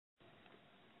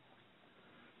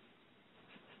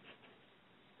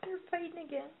fighting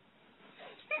again.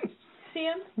 See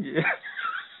them? Yeah.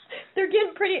 They're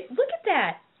getting pretty. Look at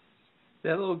that.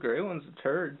 That little gray one's a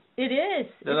turd. It is.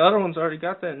 That other one's already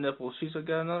got that nipple. She's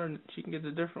got another. She can get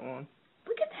a different one.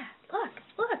 Look at that. Look.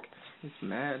 Look. It's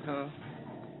mad, huh?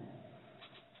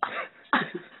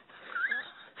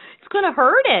 It's gonna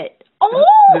hurt it. Oh!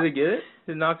 Did it get it?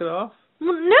 Did it knock it off?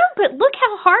 Well, no, but look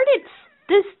how hard it's.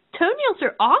 This toenails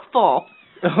are awful.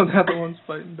 Oh, now the one's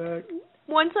fighting back.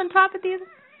 One's on top of the other.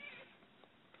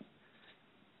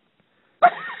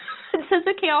 It says,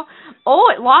 okay,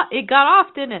 it got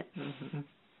off, didn't it? Mm-hmm.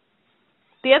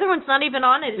 The other one's not even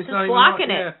on it. It's just not blocking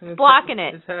even on, it. yeah, Blocking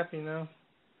it. It's happy now.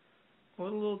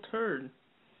 What a little turd.